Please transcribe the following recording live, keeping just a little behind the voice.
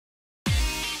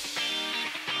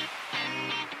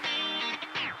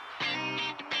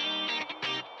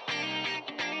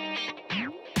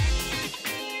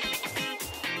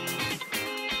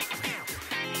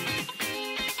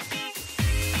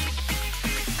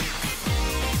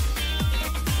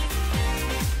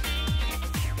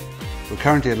We're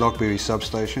currently at Lochbury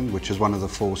Substation, which is one of the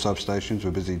 4 substations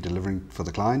we're busy delivering for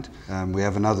the client. We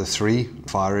have another 3,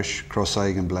 Firish,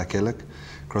 Crosshague and Blackillock.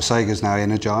 Crosshague is now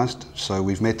energised, so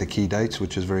we've met the key dates,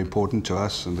 which is very important to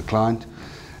us and the client.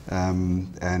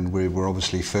 And we're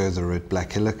obviously further at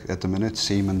Blackillock at the minute.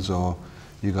 Siemens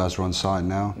you guys are on site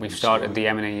now. We've started the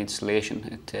M&E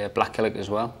installation at Blackillock as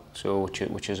well, so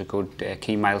which is a good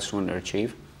key milestone to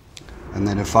achieve. And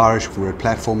then at Firish we're at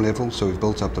platform level, so we've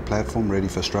built up the platform ready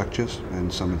for structures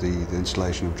and some of the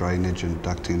installation of drainage and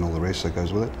ducting and all the rest that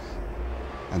goes with it.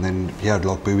 And then here at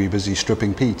Lochbury we're busy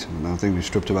stripping peat. And I think we've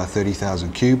stripped about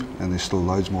 30,000 cube and there's still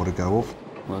loads more to go off.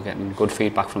 We're getting good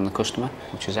feedback from the customer,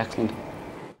 which is excellent.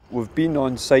 We've been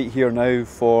on site here now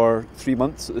for 3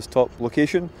 months at this top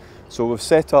location. So we've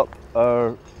set up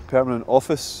our permanent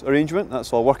office arrangement,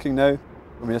 that's all working now.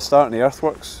 We're starting the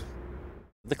earthworks.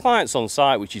 The client's on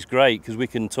site, which is great because we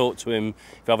can talk to him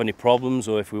if we have any problems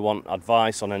or if we want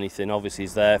advice on anything. Obviously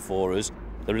he's there for us.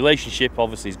 The relationship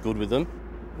obviously is good with them.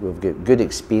 We've got good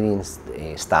experienced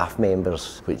staff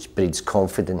members, which breeds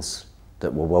confidence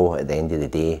that we will, at the end of the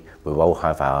day, we will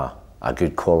have a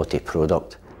good quality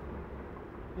product.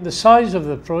 The size of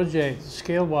the project,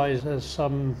 scale-wise, has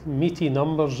some meaty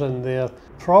numbers in there.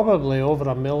 Probably over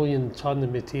 1 million tonne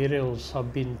of materials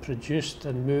have been produced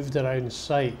and moved around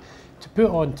site to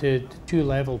put onto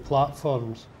 2-level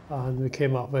platforms. And we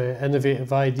came up with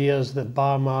innovative ideas that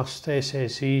BAM asked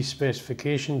SSE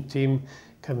specification team,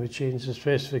 can we change the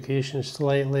specification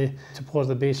slightly to pour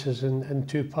the bases in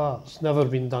 2 parts? Never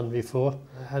been done before,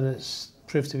 and it's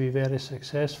proved to be very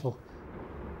successful.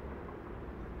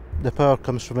 The power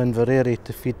comes from Inverary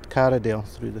to feed Carradale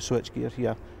through the switchgear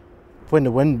here. When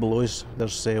the wind blows,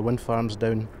 there's wind farms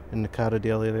down in the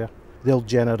Carradale area. They'll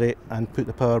generate and put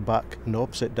the power back in the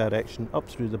opposite direction, up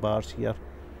through the bars here,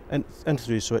 and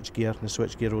through switchgear. The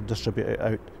switchgear will distribute it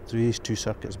out through these 2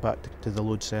 circuits back to the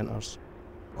load centres.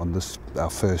 On this, our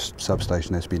first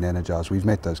substation that's been energised, we've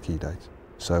met those key dates.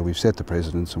 So we've set the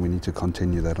precedence and we need to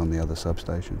continue that on the other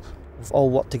substations. We've all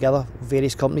worked together,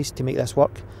 various companies, to make this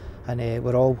work, and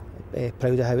we're all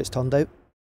proud of how it's turned out.